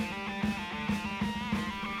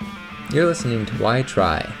You're listening to Why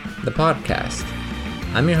Try, the podcast.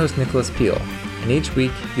 I'm your host, Nicholas Peel, and each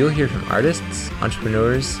week you'll hear from artists,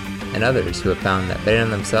 entrepreneurs, and others who have found that betting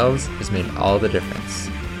on themselves has made all the difference.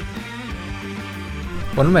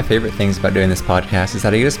 One of my favorite things about doing this podcast is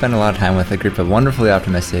that I get to spend a lot of time with a group of wonderfully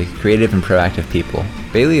optimistic, creative, and proactive people.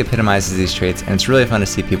 Bailey epitomizes these traits, and it's really fun to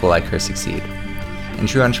see people like her succeed. In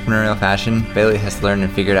true entrepreneurial fashion, Bailey has learned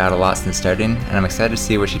and figured out a lot since starting, and I'm excited to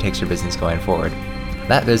see where she takes her business going forward.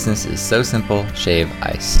 That business is So Simple Shave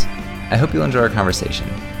Ice. I hope you'll enjoy our conversation.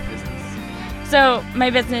 So my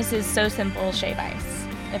business is So Simple Shave Ice.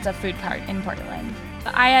 It's a food cart in Portland.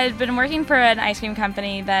 I had been working for an ice cream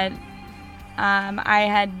company that I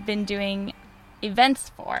had been doing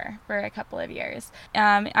events for a couple of years.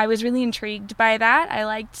 I was really intrigued by that. I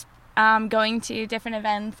liked going to different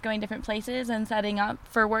events, going different places, and setting up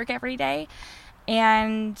for work every day.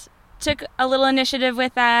 And took a little initiative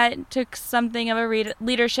with that, took something of a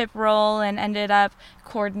leadership role, and ended up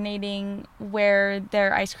coordinating where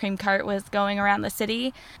their ice cream cart was going around the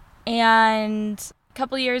city. And a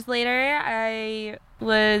couple years later, I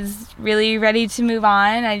was really ready to move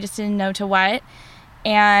on. I just didn't know to what.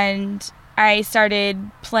 And I started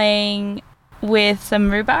playing with some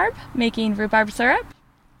rhubarb, making rhubarb syrup.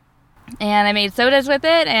 And I made sodas with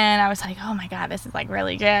it, and I was like, oh my God, this is like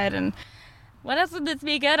really good. And what else would this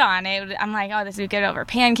be good on? I'm like, oh, this would be good over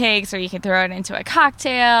pancakes, or you could throw it into a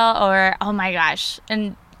cocktail, or oh my gosh.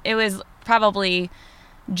 And it was probably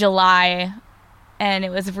July, and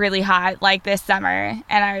it was really hot like this summer.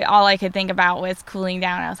 And all I could think about was cooling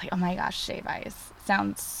down. I was like, oh my gosh, shave ice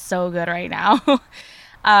sounds so good right now.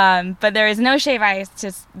 But there is no shave ice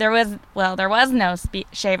there was no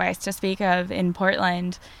shave ice to speak of in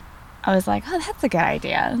Portland. I was like, oh, that's a good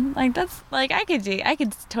idea. Like, that's like, I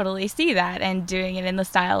could totally see that, and doing it in the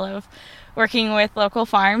style of working with local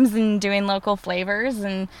farms and doing local flavors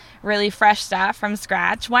and really fresh stuff from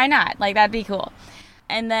scratch. Why not? Like, that'd be cool.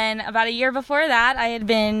 And then about a year before that, I had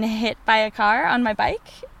been hit by a car on my bike.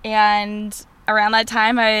 And around that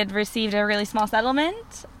time, I had received a really small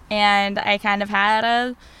settlement. And I kind of had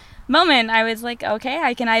a moment. I was like, okay,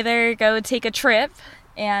 I can either go take a trip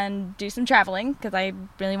and do some traveling, because I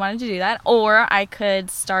really wanted to do that, or I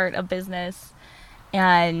could start a business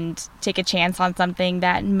and take a chance on something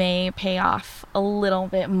that may pay off a little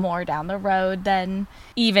bit more down the road than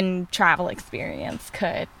even travel experience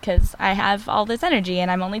could, because I have all this energy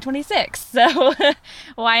and I'm only 26, so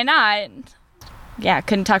why not? Yeah,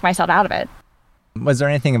 couldn't talk myself out of it. Was there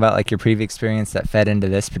anything about like your previous experience that fed into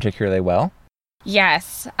this particularly well?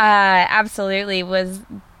 Yes, absolutely. Was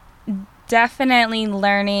definitely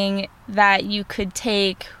learning that you could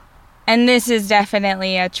take, and this is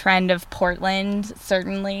definitely a trend of Portland,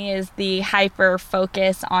 certainly, is the hyper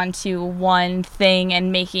focus onto one thing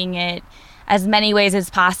and making it as many ways as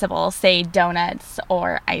possible, say donuts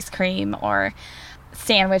or ice cream or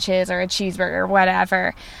sandwiches or a cheeseburger,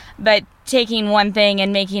 whatever. But taking one thing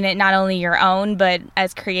and making it not only your own, but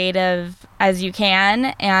as creative as you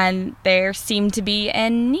can. And there seemed to be a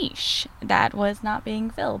niche that was not being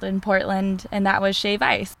filled in Portland, and that was shave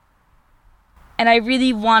ice. And I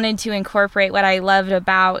really wanted to incorporate what I loved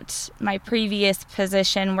about my previous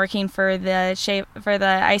position working for the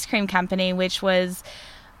ice cream company, which was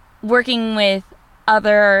working with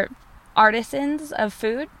other artisans of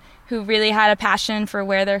food who really had a passion for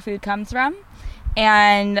where their food comes from.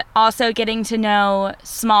 And also getting to know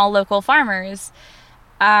small local farmers,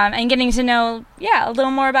 and getting to know, a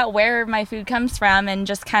little more about where my food comes from, and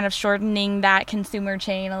just kind of shortening that consumer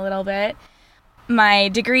chain a little bit. My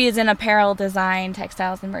degree is in apparel design,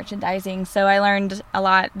 textiles, and merchandising, so I learned a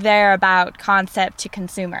lot there about concept to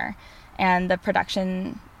consumer and the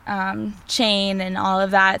production chain and all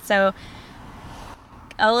of that. So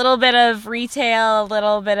a little bit of retail, a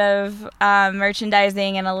little bit of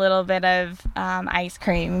merchandising, and a little bit of ice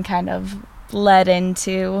cream kind of led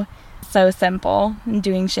into So Simple and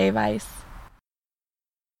doing shave ice.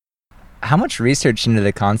 How much research into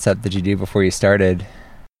the concept did you do before you started?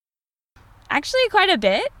 Actually, quite a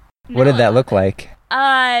bit. What did that look like?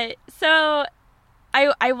 So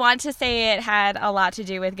I want to say it had a lot to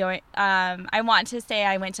do with going, I want to say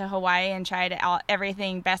I went to Hawaii and tried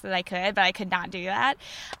everything best that I could, but I could not do that.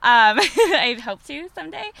 I'd hope to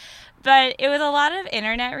someday. But it was a lot of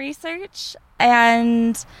internet research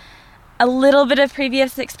and a little bit of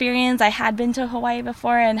previous experience. I had been to Hawaii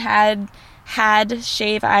before and had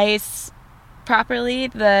shave ice properly,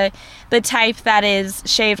 the type that is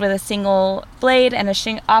shaved with a single blade and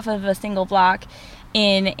off of a single block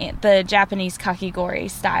in the Japanese kakigori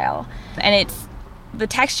style. And it's the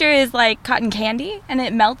texture is like cotton candy, and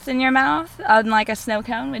it melts in your mouth, unlike a snow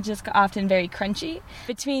cone, which is often very crunchy.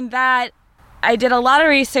 Between that, I did a lot of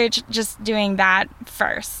research just doing that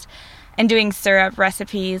first and doing syrup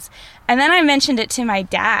recipes. And then I mentioned it to my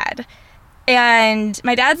dad. And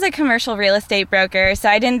my dad's a commercial real estate broker, so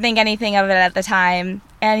I didn't think anything of it at the time.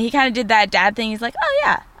 And he kind of did that dad thing. He's like, oh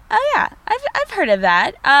yeah, I've heard of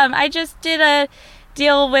that. I just did a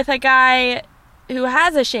deal with a guy who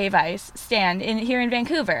has a shave ice stand here in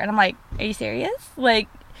Vancouver. And I'm like, are you serious? Like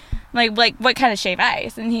what kind of shave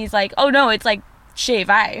ice? And he's like, oh no, it's like shave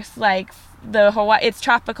ice, like the Hawaii, it's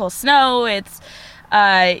tropical snow. It's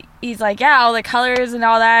he's like, yeah, all the colors and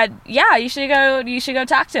all that. Yeah, you should go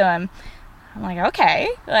talk to him. I'm like, okay,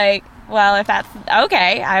 like, well, if that's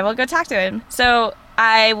okay, I will go talk to him. So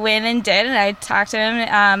I went and did, and I talked to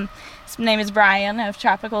him. His name is Brian of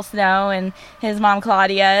Tropical Snow, and his mom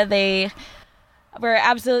Claudia. They were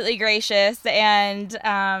absolutely gracious, and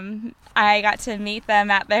I got to meet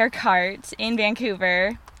them at their cart in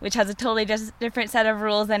Vancouver, which has a totally different set of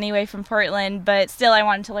rules anyway from Portland, but still I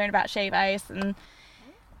wanted to learn about shave ice, and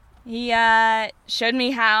he showed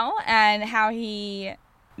me how he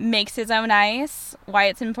makes his own ice, why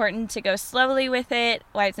it's important to go slowly with it,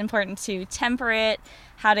 why it's important to temper it,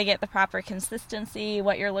 how to get the proper consistency,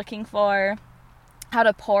 what you're looking for, how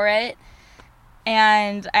to pour it.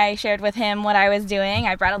 And I shared with him what I was doing.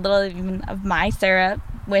 I brought a little even of my syrup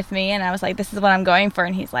with me, and I was like, this is what I'm going for.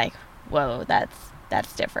 And he's like, whoa,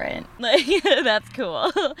 that's different. Like, that's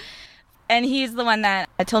cool. And he's the one that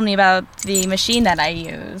told me about the machine that I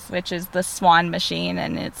use, which is the Swan machine,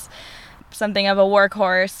 and it's something of a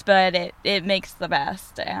workhorse, but it makes the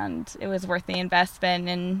best, and it was worth the investment,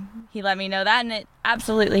 and he let me know that, and it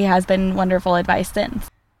absolutely has been wonderful advice since.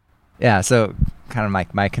 Yeah, so kind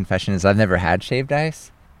of my confession is I've never had shaved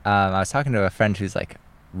ice. I was talking to a friend who's like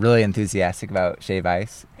really enthusiastic about shave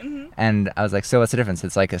ice, and I was like, so what's the difference?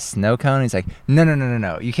 It's like a snow cone? He's like,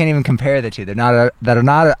 no, you can't even compare the two. They're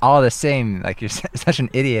not all the same. Like, you're such an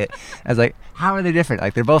idiot. I was like, how are they different?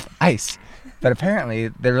 Like, they're both ice. But apparently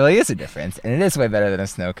there really is a difference, and it is way better than a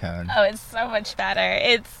snow cone. Oh, it's so much better.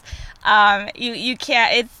 It's you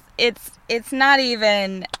can't, it's not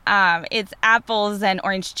even it's apples and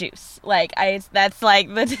orange juice. Like, that's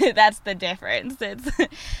like that's the difference. It's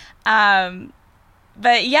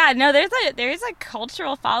but yeah, no, there's a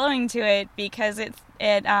cultural following to it, because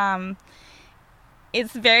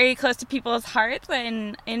it's very close to people's hearts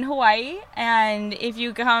in Hawaii, and if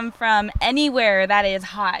you come from anywhere that is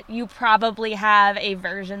hot, you probably have a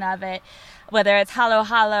version of it, whether it's halo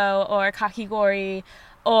halo or kakigori,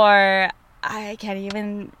 or I can't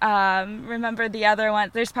even remember the other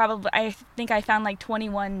one. There's probably, I think I found like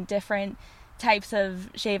 21 different types of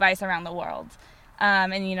shave ice around the world.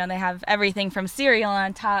 And they have everything from cereal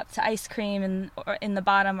on top to ice cream in the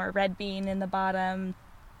bottom, or red bean in the bottom.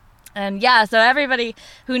 And yeah, so everybody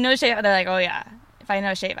who knows shave ice, they're like, oh yeah, if I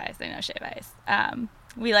know shave ice, I know shave ice.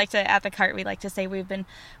 We like to, at the cart, we like to say we've been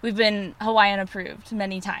Hawaiian approved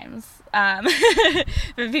many times.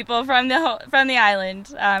 For people from the island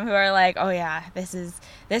who are like, oh yeah, this is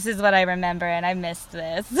what I remember, and I missed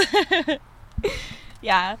this.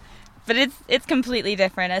 Yeah, but it's completely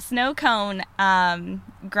different. A snow cone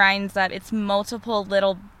grinds up. It's multiple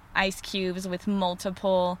little ice cubes with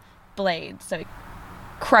multiple blades, so it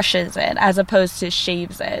crushes it as opposed to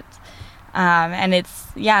shaves it. And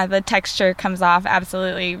the texture comes off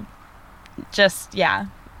absolutely just,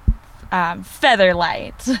 feather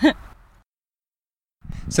light.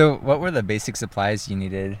 So what were the basic supplies you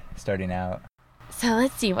needed starting out? So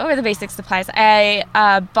let's see, what were the basic supplies?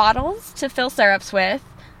 Bottles to fill syrups with.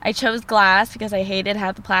 I chose glass because I hated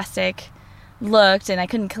how the plastic looked and I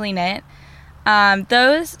couldn't clean it.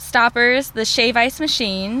 Those stoppers, the shave ice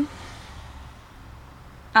machine,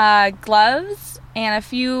 gloves, and a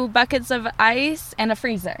few buckets of ice, and a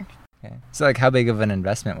freezer. Okay. So like, how big of an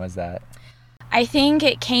investment was that? I think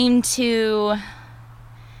it came to,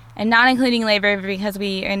 and not including labor, because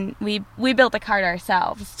we built the cart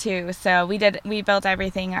ourselves too. So we built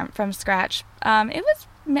everything from scratch. I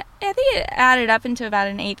think it added up into about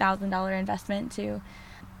an $8,000 investment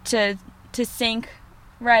to sink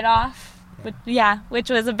right off. Which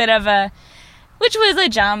was a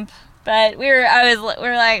jump. But we're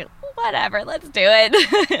like, whatever, let's do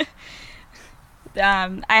it.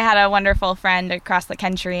 I had a wonderful friend across the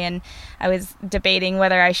country, and I was debating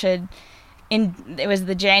whether I should, it was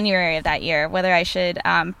the January of that year, whether I should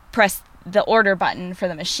press the order button for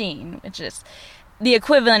the machine, which is the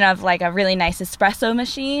equivalent of like a really nice espresso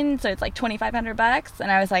machine. So it's like $2,500.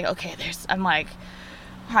 And I was like, okay, I'm like,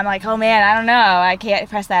 I'm like, oh man, I don't know, I can't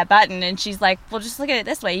press that button. And she's like, well, just look at it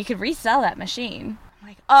this way, you could resell that machine. I'm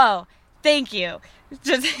like, oh, thank you.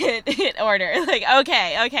 Just hit order. Like,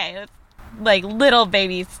 okay. Like little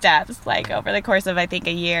baby steps, like over the course of, I think,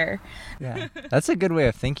 a year. Yeah, that's a good way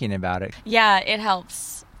of thinking about it. Yeah, it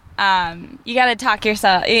helps. You gotta talk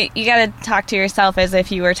to yourself as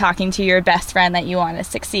if you were talking to your best friend that you want to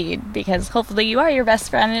succeed, because hopefully you are your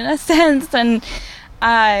best friend in a sense. And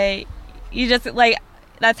you just, like,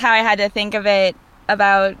 that's how I had to think of it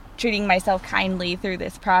about treating myself kindly through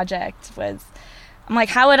this project. Was, I'm like,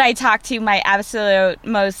 how would I talk to my absolute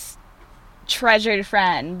most treasured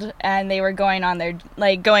friend, and they were going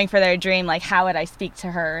for their dream? Like, how would I speak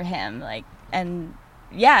to her or him? Like, and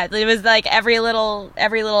yeah, it was like every little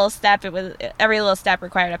step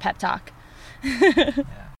required a pep talk. Yeah.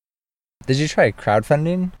 Did you try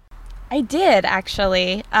crowdfunding? I did,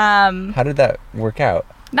 actually. How did that work out?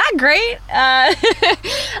 Not great.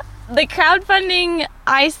 The crowdfunding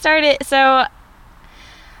I started, so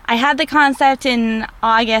I had the concept in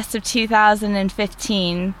August of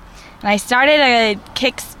 2015, and I started an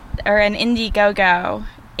Indiegogo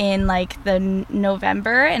in like the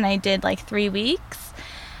November, and I did like 3 weeks.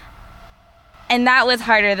 And that was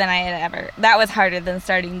harder than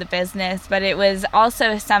starting the business, but it was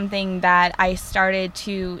also something that I started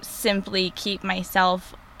to simply keep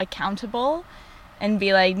myself accountable and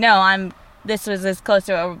be like, no, this was as close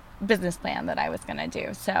to a business plan that I was going to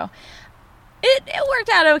do. So it worked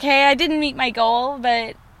out okay. I didn't meet my goal,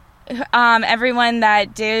 but everyone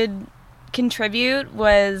that did contribute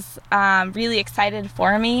was really excited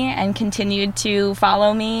for me and continued to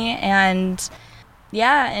follow me. And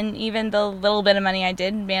yeah, and even the little bit of money I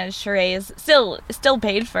did manage to raise still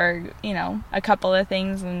paid for, a couple of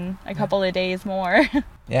things and a couple of days more.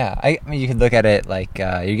 Yeah, I mean, you could look at it like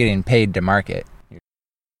you're getting paid to market.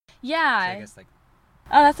 Yeah. So I guess,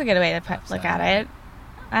 oh, that's a good way to look at it.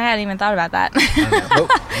 I hadn't even thought about that.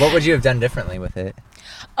 What would you have done differently with it?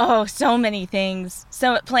 Oh, so many things.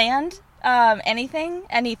 So planned. Anything.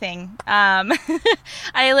 I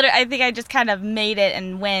think I just kind of made it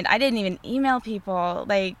and went. I didn't even email people.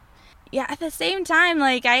 Like, yeah, at the same time,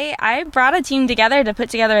 like, I brought a team together to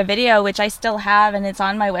put together a video, which I still have, and it's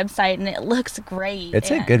on my website, and it looks great.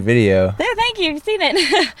 It's a good video. Thank you. You've seen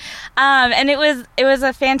it. And it was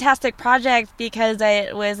a fantastic project because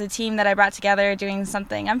it was a team that I brought together doing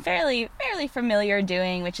something I'm fairly familiar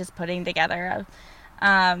doing, which is putting together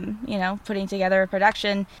a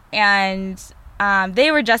production. And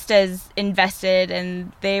they were just as invested,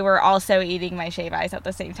 and they were also eating my shave ice at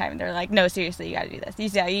the same time. They're like, no, seriously, you gotta do this.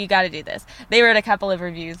 You gotta do this. They wrote a couple of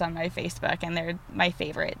reviews on my Facebook, and they're my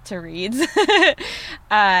favorite to read.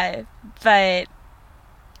 But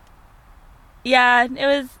yeah,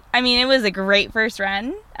 it was a great first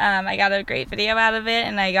run. I got a great video out of it,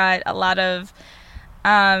 and I got a lot of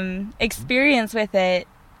experience with it.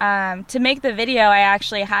 To make the video, I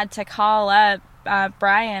actually had to call up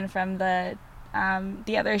Brian from the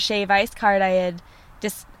other shave ice cart I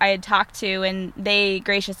had talked to, and they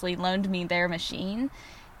graciously loaned me their machine.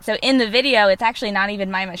 So in the video, it's actually not even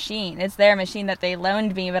my machine. It's their machine that they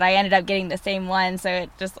loaned me, but I ended up getting the same one. So it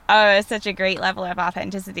just, it's such a great level of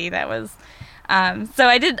authenticity that was. So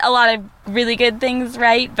I did a lot of really good things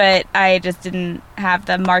right, but I just didn't have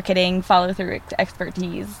the marketing follow-through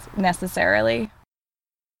expertise necessarily.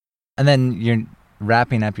 And then you're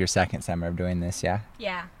wrapping up your second summer of doing this, yeah?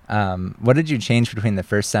 Yeah. What did you change between the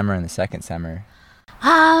first summer and the second summer?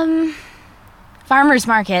 Farmers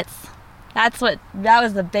markets. That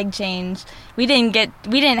was the big change. We didn't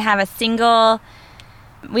have a single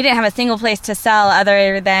place to sell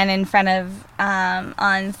other than in front of on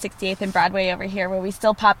 68th and Broadway over here, where we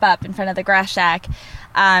still pop up in front of the Grass Shack.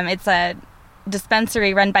 It's a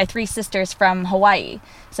dispensary run by three sisters from Hawaii,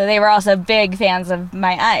 so they were also big fans of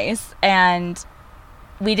my ice. And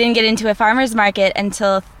we didn't get into a farmer's market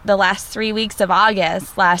until the last 3 weeks of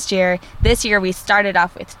August last year. This year we started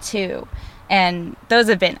off with 2, and those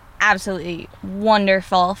have been absolutely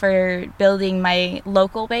wonderful for building my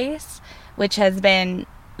local base, which has been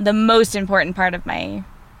the most important part of my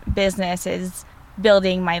business, is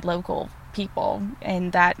building my local people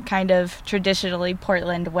in that kind of traditionally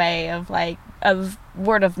Portland way of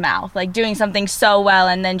word of mouth, like doing something so well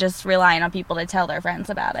and then just relying on people to tell their friends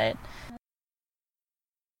about it.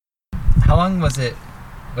 How long was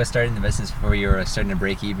starting the business before you were starting to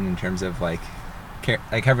break even in terms of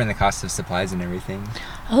covering the cost of supplies and everything?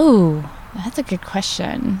 Oh, that's a good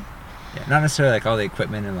question. Yeah, not necessarily all the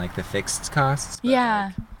equipment and the fixed costs. But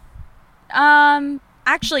yeah.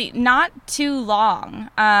 Actually, not too long.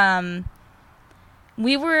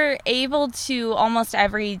 we were able to almost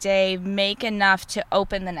every day make enough to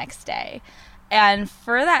open the next day. And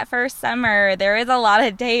for that first summer, there was a lot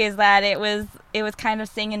of days that it was kind of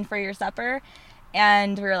singing for your supper.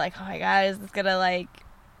 And we were like, oh my God, is this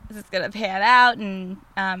gonna pan out? And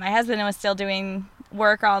my husband was still doing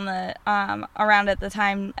work on the around at the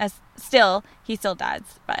time, he still does,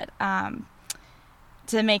 but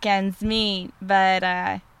to make ends meet.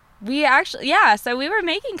 But we actually, so we were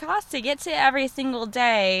making costs to get to every single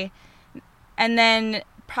day. And then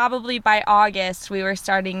probably by August, we were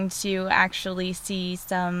starting to actually see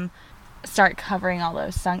start covering all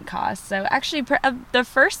those sunk costs. So actually, the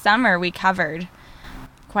first summer we covered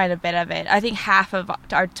quite a bit of it. I think half of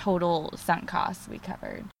our total sunk costs we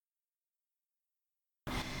covered.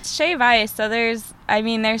 Shave ice, so there's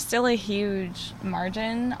still a huge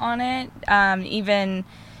margin on it. Even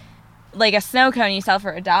like a snow cone you sell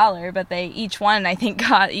for $1, but each one I think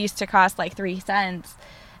used to cost like 3 cents.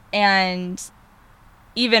 And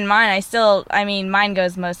even mine, mine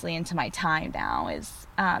goes mostly into my time now, is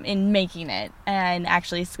in making it and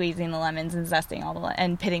actually squeezing the lemons and zesting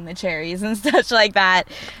and pitting the cherries and such like that.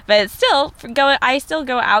 But still, I still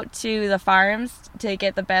go out to the farms to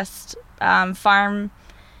get the best farm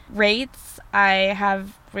rates. I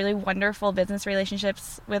have really wonderful business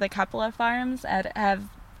relationships with a couple of farms that have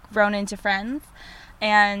grown into friends,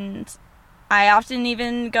 and I often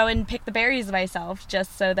even go and pick the berries myself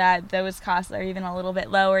just so that those costs are even a little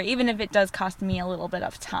bit lower, even if it does cost me a little bit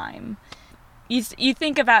of time. You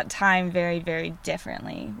think about time very, very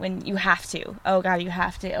differently when you have to. Oh God, you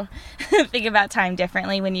have to think about time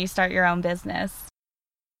differently when you start your own business.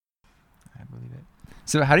 I believe it.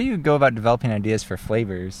 So how do you go about developing ideas for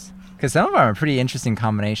flavors? Because some of them are pretty interesting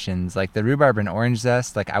combinations, like the rhubarb and orange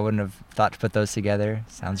zest. Like I wouldn't have thought to put those together.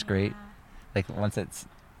 Sounds great. Like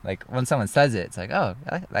when someone says it, it's like, oh,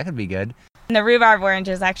 that could be good. And the rhubarb orange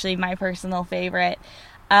is actually my personal favorite.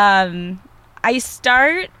 I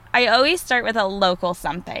always start with a local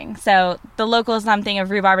something. So the local something of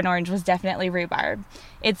rhubarb and orange was definitely rhubarb.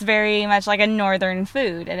 It's very much like a northern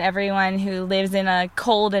food, and everyone who lives in a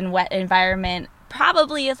cold and wet environment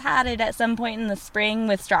probably has had it at some point in the spring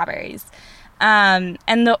with strawberries. And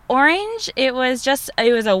the orange, I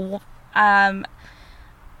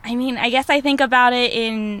guess I think about it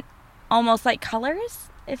in almost like colors,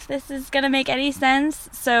 if this is going to make any sense.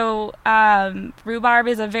 So rhubarb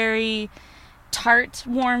is a very tart,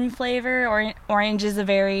 warm flavor, or orange is a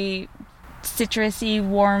very citrusy,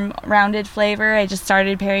 warm, rounded flavor. I just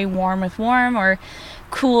started pairing warm with warm, or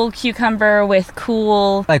cool cucumber with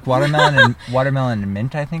cool, like watermelon and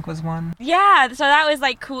mint, I think was one. Yeah, so that was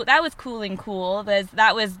like cool. That was cool and cool.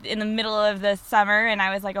 That was in the middle of the summer, and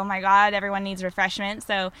I was like, oh my God, everyone needs refreshment.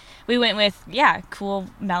 So we went with cool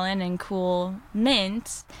melon and cool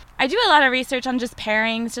mint. I do a lot of research on just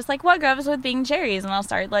pairings, just like what goes with being cherries, and I'll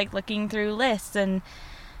start like looking through lists, and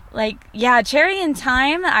cherry and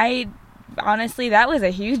thyme, honestly, that was a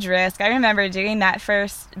huge risk. I remember doing that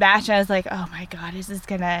first batch, and I was like, oh my God, is this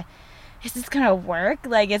gonna work?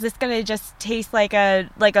 Like, is this gonna just taste like a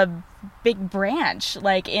big branch,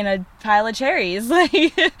 like in a pile of cherries? Like,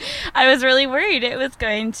 I was really worried it was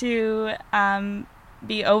going to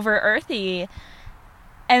be over earthy.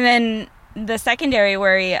 And then the secondary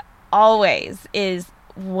worry always is,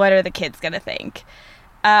 what are the kids gonna think?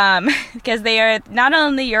 Because they are not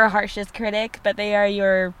only your harshest critic, but they are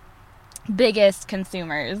your biggest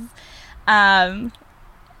consumers. Because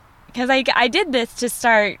I did this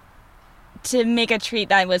to make a treat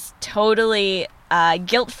that was totally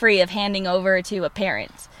guilt-free of handing over to a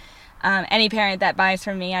parent. Any parent that buys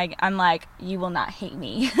from me, I'm like, you will not hate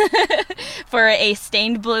me for a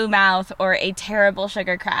stained blue mouth or a terrible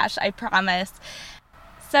sugar crash, I promise.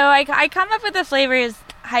 So I come up with the flavors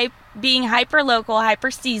being hyper-local,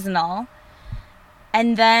 hyper-seasonal,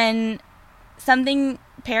 and then something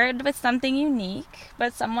paired with something unique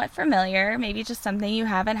but somewhat familiar, maybe just something you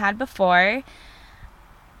haven't had before.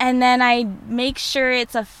 And then I make sure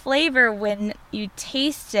it's a flavor when you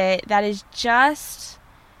taste it that is just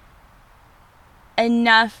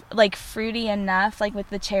enough, like fruity enough, like with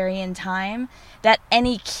the cherry and thyme, that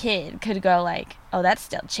any kid could go like, oh, that's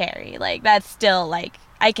still cherry. Like, that's still, like,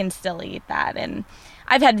 I can still eat that. And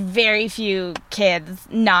I've had very few kids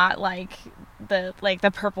not like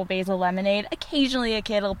the purple basil lemonade. Occasionally a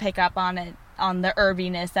kid will pick up on it, on the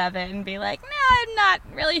herbiness of it, and be like, no, I'm not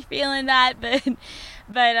really feeling that.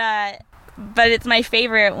 But it's my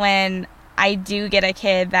favorite when I do get a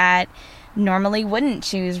kid that normally wouldn't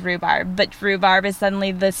choose rhubarb, but rhubarb is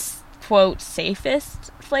suddenly this, quote,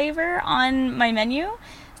 safest flavor on my menu.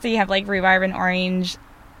 So you have like rhubarb and orange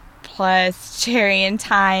plus cherry and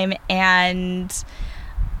thyme, and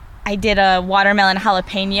I did a watermelon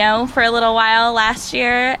jalapeno for a little while last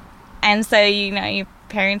year. And so, your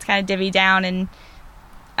parents kind of divvy down, and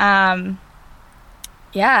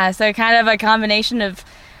so kind of a combination of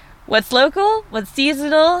what's local, what's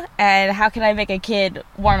seasonal, and how can I make a kid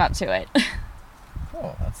warm up to it.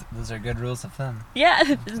 Cool. Those are good rules of thumb.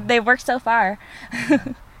 Yeah, they've worked so far.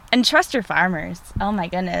 And trust your farmers. Oh my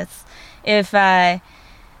goodness. If Udon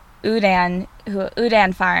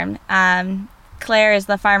Farm, Claire is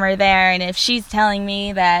the farmer there, and if she's telling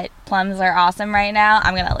me that plums are awesome right now,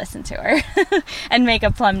 I'm going to listen to her and make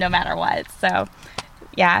a plum no matter what. So,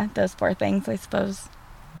 yeah, those 4 things, I suppose.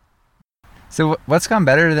 So what's gone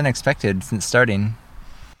better than expected since starting?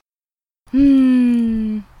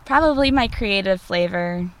 Probably my creative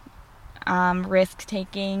flavor,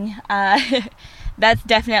 risk-taking. That's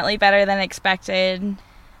definitely better than expected.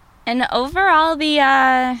 And overall,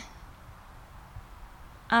 the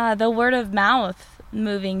word of mouth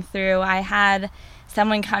moving through. I had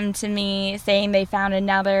someone come to me saying they found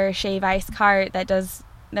another shave ice cart that does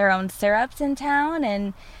their own syrups in town,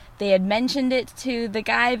 and they had mentioned it to the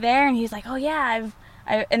guy there, and he's like, oh yeah,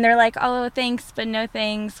 and they're like, oh, thanks, but no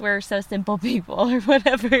thanks, we're so simple people, or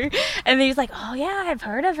whatever. And he's like, oh yeah, I've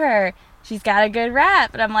heard of her, she's got a good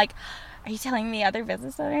rap. And I'm like, are you telling me other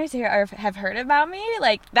business owners here have heard about me?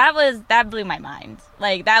 Like, that blew my mind.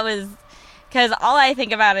 Like, that was, because all I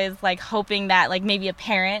think about is, like, hoping that, like, maybe a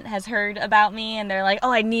parent has heard about me and they're like,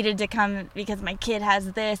 oh, I needed to come because my kid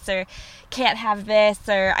has this, or can't have this,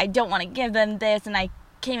 or I don't want to give them this, and I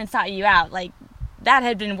came and sought you out. Like, that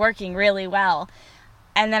had been working really well.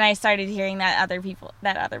 And then I started hearing that other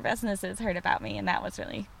businesses heard about me, and that was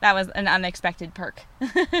an unexpected perk.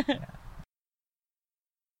 Yeah.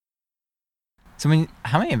 So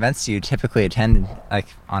how many events do you typically attend, like,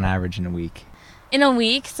 on average in a week? In a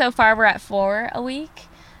week, so far we're at 4 a week,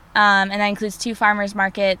 and that includes 2 farmers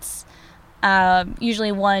markets,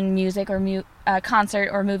 usually 1 music or concert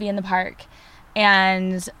or movie in the park,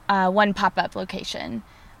 and 1 pop-up location.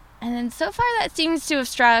 And then so far that seems to have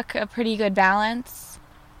struck a pretty good balance.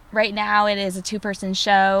 Right now it is a 2-person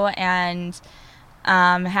show, and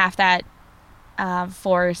half that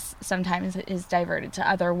force sometimes is diverted to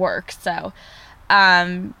other work. So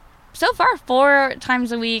so far 4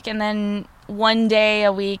 times a week, and then 1 day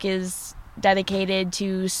a week is dedicated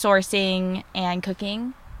to sourcing and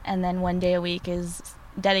cooking, and then 1 day a week is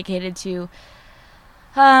dedicated to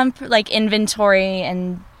like inventory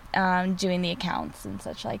and doing the accounts and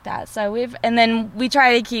such like that. So we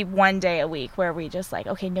try to keep 1 day a week where we just like,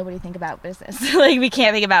 okay, nobody think about business. Like, we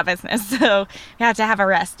can't think about business, so we have to have a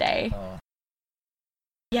rest day.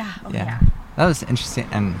 Yeah. Oh, yeah. That was interesting.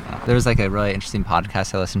 And there was like a really interesting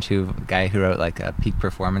podcast I listened to, a guy who wrote like a peak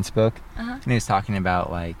performance book. And he was talking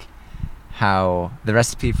about like how the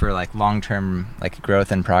recipe for like long-term like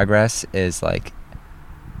growth and progress is like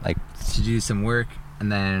to do some work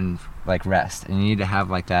and then like rest. And you need to have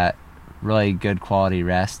like that really good quality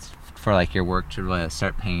rest for like your work to really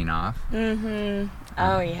start paying off.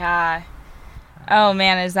 Oh yeah. Oh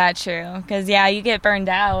man, is that true? Because yeah, you get burned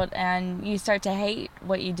out and you start to hate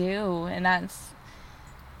what you do, and I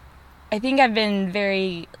think I've been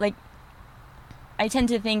very, like, I tend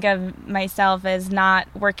to think of myself as not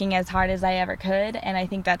working as hard as I ever could, and I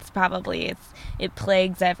think that's probably, it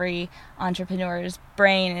plagues every entrepreneur's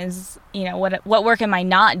brain is, what work am I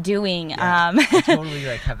not doing? Yeah, I totally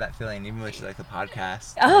like have that feeling, even with like the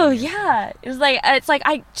podcast. Oh yeah, it's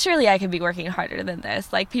like surely I could be working harder than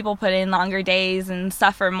this. Like, people put in longer days and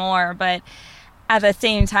suffer more, but at the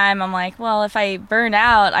same time, I'm like, well, if I burn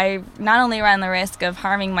out, I not only run the risk of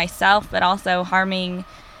harming myself, but also harming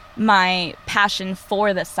my passion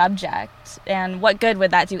for the subject. And what good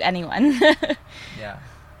would that do anyone? Yeah.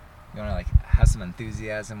 You want to like have some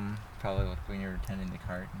enthusiasm, probably when you're tending the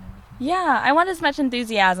cart and everything. Yeah, I want as much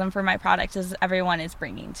enthusiasm for my product as everyone is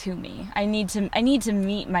bringing to me. I need to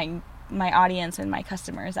meet my audience and my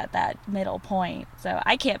customers at that middle point. So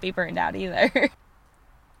I can't be burned out either.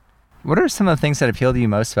 What are some of the things that appeal to you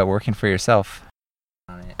most about working for yourself?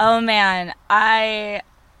 Oh man, I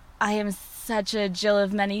am such a Jill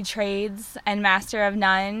of many trades and master of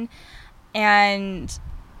none, and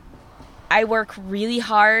I work really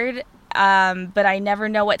hard, but I never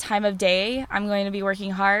know what time of day I'm going to be working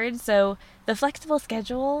hard. So the flexible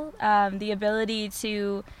schedule, the ability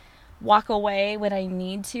to walk away when I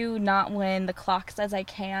need to, not when the clock says I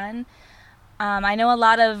can. I know a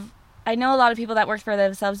lot of people that work for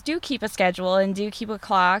themselves do keep a schedule and do keep a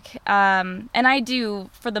clock. And I do,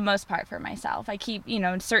 for the most part, for myself. I keep,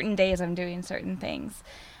 certain days I'm doing certain things,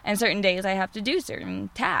 and certain days I have to do certain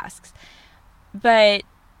tasks. But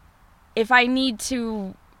if I need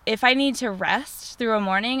to rest through a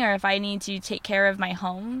morning, or if I need to take care of my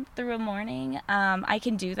home through a morning, I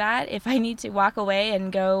can do that. If I need to walk away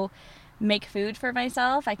and go make food for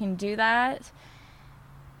myself, I can do that.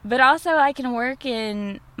 But also I can work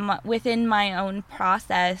within my own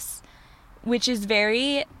process, which is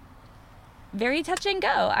very, very touch and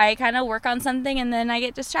go. I kind of work on something and then I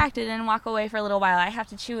get distracted and walk away for a little while. I have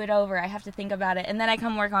to chew it over. I have to think about it. And then I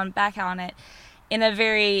come back on it in a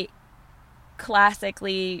very classic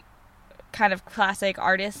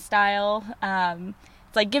artist style.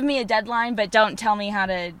 It's like, give me a deadline, but don't tell me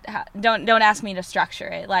don't ask me to structure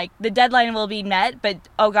it. Like, the deadline will be met, but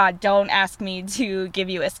oh God, don't ask me to give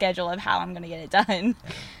you a schedule of how I'm going to get it done.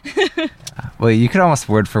 Well, you could almost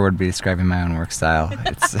word for word be describing my own work style.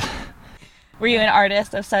 It's Were you an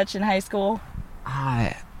artist of such in high school?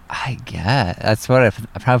 I guess that's what I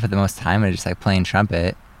probably put the most time in, just like playing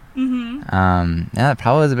trumpet. Mm-hmm. Yeah, that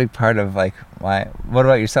probably was a big part of like why. What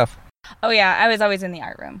about yourself? Oh yeah, I was always in the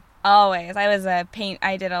art room. Always. I was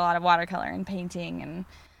I did a lot of watercolor and painting,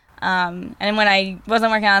 and when I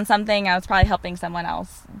wasn't working on something, I was probably helping someone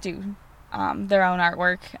else do their own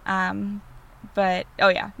artwork. But oh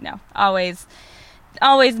yeah, no, always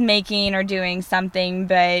making or doing something,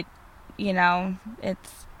 but the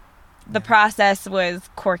process was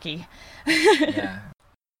quirky. Yeah.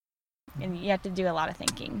 And you have to do a lot of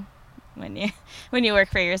thinking when you work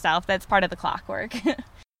for yourself. That's part of the clockwork.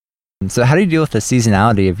 So how do you deal with the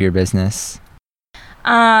seasonality of your business?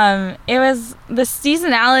 It was the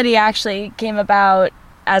seasonality actually came about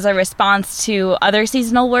as a response to other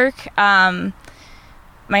seasonal work. My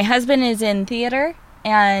husband is in theater,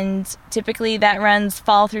 and typically that runs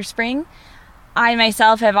fall through spring. I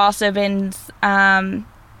myself have also been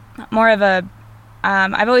more of a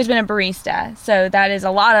I've always been a barista, so that is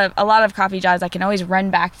a lot of coffee jobs I can always run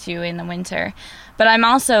back to in the winter. But I'm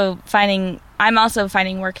also finding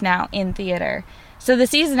work now in theater. So the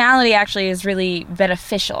seasonality actually is really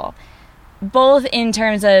beneficial, both in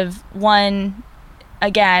terms of, one,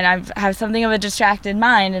 again, I have something of a distracted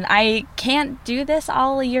mind, and I can't do this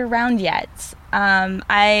all year round yet.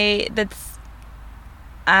 I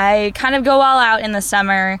kind of go all out in the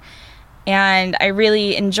summer, and I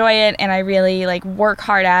really enjoy it, and I really work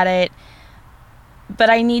hard at it.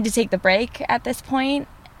 But I need to take the break at this point,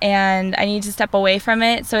 and I need to step away from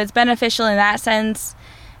it. So it's beneficial in that sense,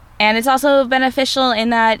 and it's also beneficial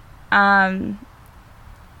in that I'm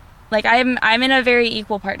in a very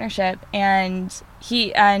equal partnership, and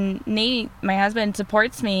Nate, my husband,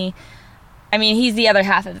 supports me. I mean, he's the other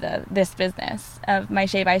half of this business, of my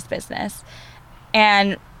Shave Ice business,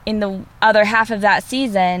 and in the other half of that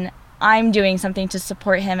season, I'm doing something to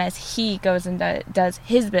support him as he goes and does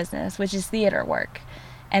his business, which is theater work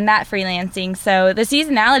and that freelancing. So the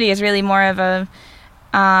seasonality is really more of a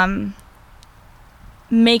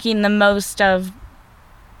making the most of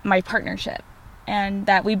my partnership, and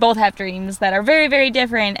that we both have dreams that are very, very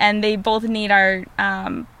different, and they both need our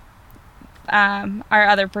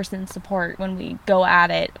other person's support when we go at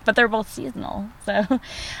it. But they're both seasonal, so.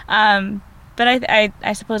 But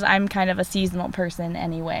I suppose I'm kind of a seasonal person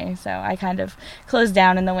anyway, so I kind of close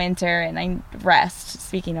down in the winter and I rest,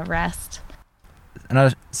 speaking of rest.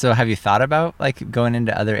 So have you thought about going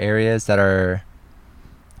into other areas that are,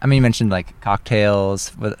 I mean, you mentioned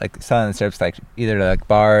cocktails, with selling the syrups either to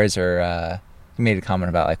bars, or you made a comment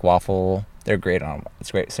about waffle.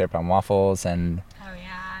 It's great syrup on waffles. And oh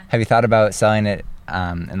yeah. Have you thought about selling it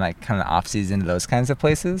in kind of off season to those kinds of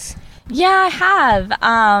places? Yeah, I have.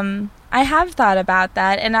 I have thought about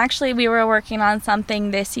that, and actually we were working on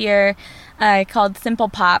something this year called Simple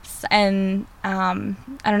Pops, and I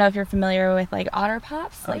don't know if you're familiar with Otter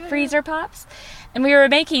Pops, freezer pops, and we were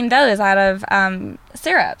making those out of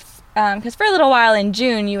syrups, because for a little while in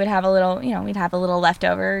June you would have we'd have a little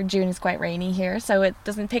leftover. June is quite rainy here, so it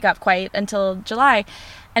doesn't pick up quite until July,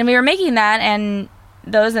 and we were making that and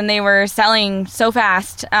they were selling so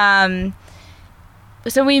fast.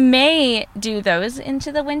 So we may do those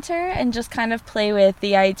into the winter and just kind of play with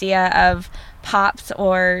the idea of pops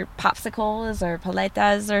or popsicles or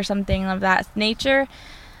paletas or something of that nature.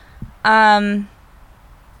 And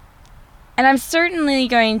I'm certainly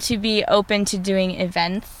going to be open to doing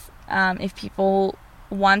events. If people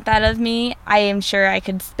want that of me, I am sure I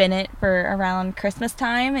could spin it for around Christmas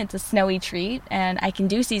time. It's a snowy treat, and I can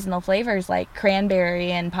do seasonal flavors like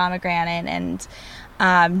cranberry and pomegranate and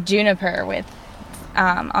juniper with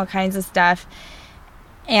all kinds of stuff,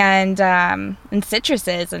 and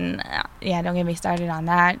citruses, and don't get me started on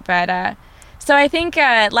that. But so I think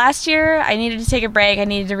last year I needed to take a break. I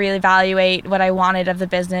needed to really evaluate what I wanted of the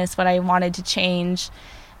business, what I wanted to change,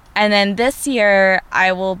 And then this year,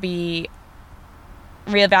 I will be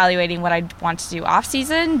reevaluating what I want to do off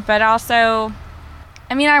season, but also,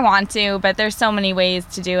 I mean, I want to, but there's so many ways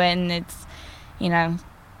to do it, and it's, you know,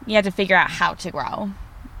 you have to figure out how to grow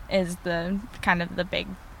is the kind of the big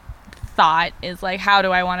thought, is like, how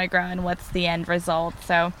do I want to grow and what's the end result?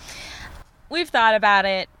 So we've thought about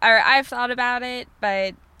it, or I've thought about it,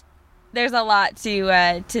 but there's a lot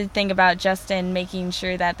to think about just in making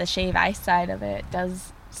sure that the shave ice side of it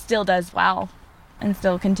still does well and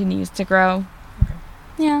still continues to grow. Okay.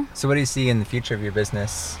 Yeah. So what do you see in the future of your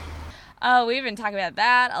business? Oh, we've been talking about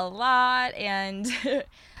that a lot, and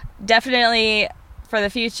definitely for the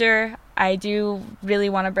future, I do really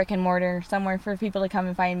want a brick and mortar, somewhere for people to come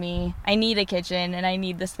and find me. I need a kitchen, and I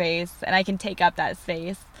need the space, and I can take up that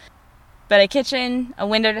space. But a kitchen, a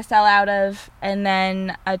window to sell out of, and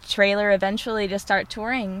then a trailer eventually to start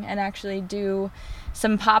touring and actually do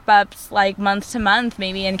some pop-ups like month to month,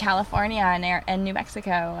 maybe in California and New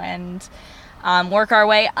Mexico, and work our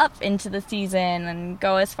way up into the season and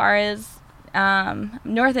go as far as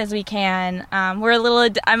north as we can. I'm a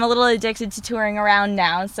little addicted to touring around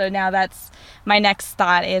now, so now that's my next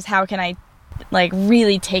thought, is how can I like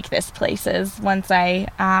really take this places once I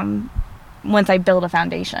build a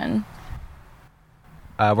foundation.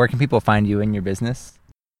 Where can people find you in your business?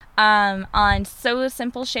 On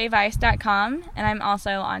sosimpleshaveice.com, and I'm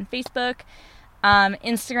also on Facebook,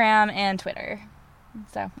 Instagram, and Twitter.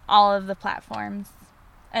 So all of the platforms.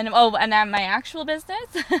 And at my actual business,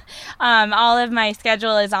 all of my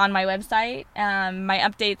schedule is on my website. My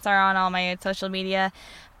updates are on all my social media.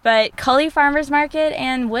 But Cully Farmers Market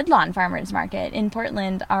and Woodlawn Farmers Market in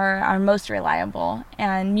Portland are most reliable.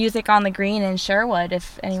 And Music on the Green in Sherwood,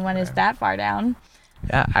 if anyone is that far down.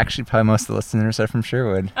 Yeah, actually, probably most of the listeners are from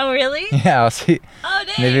Sherwood. Oh, really? Yeah, I'll see. Oh,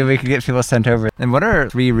 dang. Maybe we could get people sent over. And what are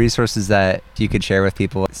 3 resources that you could share with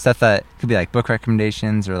people? Stuff that could be like book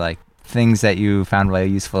recommendations or like things that you found really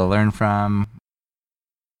useful to learn from.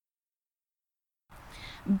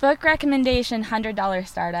 Book recommendation, $100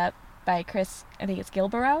 Startup by Chris, I think it's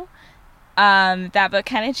Gilborough. That book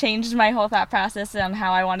kind of changed my whole thought process on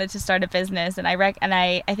how I wanted to start a business, and I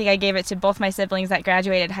think I gave it to both my siblings that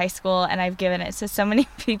graduated high school, and I've given it to so many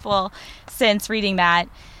people since reading that.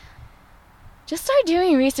 Just start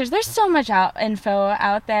doing research. There's so much info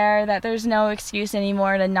out there that there's no excuse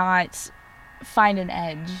anymore to not find an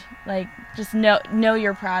edge. Like, just know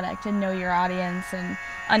your product and know your audience and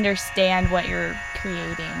understand what you're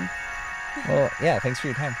creating. Well, yeah, thanks for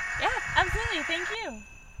your time. Yeah, absolutely. Thank you.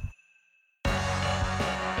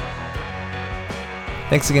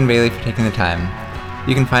 Thanks again, Bailey, for taking the time.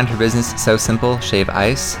 You can find her business, So Simple Shave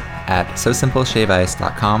Ice, at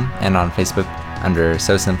sosimpleshaveice.com and on Facebook under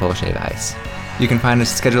So Simple Shave Ice. You can find a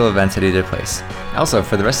schedule of events at either place. Also,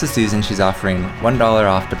 for the rest of the season, she's offering $1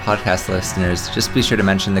 off to podcast listeners. Just be sure to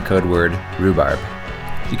mention the code word rhubarb.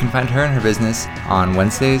 You can find her and her business on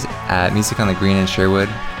Wednesdays at Music on the Green in Sherwood,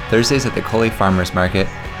 Thursdays at the Cully Farmers Market,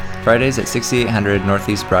 Fridays at 6800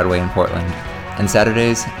 Northeast Broadway in Portland, and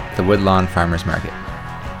Saturdays at the Woodlawn Farmers Market.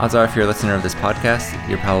 Odds are, if you're a listener of this podcast,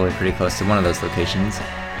 you're probably pretty close to one of those locations,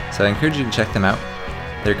 so I encourage you to check them out.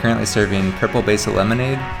 They're currently serving purple basil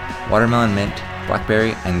lemonade, watermelon mint,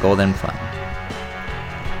 blackberry, and golden plum.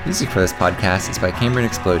 Music for this podcast is by Cambrian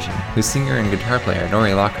Explosion, whose singer and guitar player,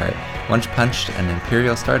 Nori Lockhart, once punched an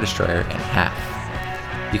Imperial Star Destroyer in half.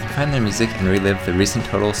 You can find their music and relive the recent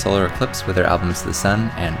total solar eclipse with their albums The Sun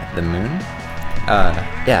and The Moon.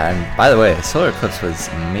 And by the way, the solar eclipse was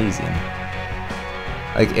amazing.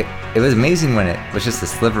 Like, it was amazing when it was just a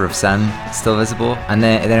sliver of sun still visible, and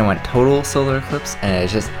then it went total solar eclipse, and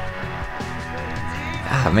it's just,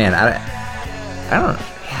 I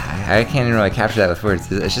can't even really capture that with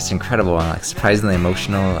words. It's just incredible and like surprisingly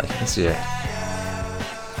emotional. Like, makes you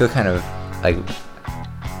feel kind of like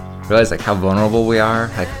realize like how vulnerable we are,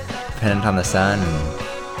 like dependent on the sun,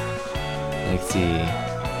 and you can see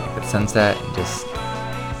the sunset and just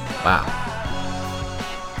wow.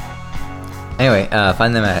 Anyway,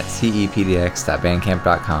 find them at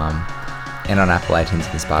cepdx.bandcamp.com and on Apple iTunes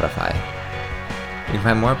and Spotify. You can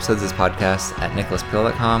find more episodes of this podcast at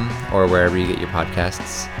nicholaspeel.com or wherever you get your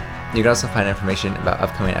podcasts. You can also find information about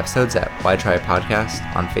upcoming episodes at Why Try Podcast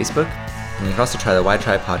on Facebook. And you can also try the Why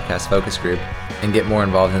Try Podcast focus group and get more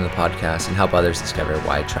involved in the podcast and help others discover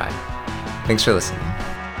why try. Thanks for listening.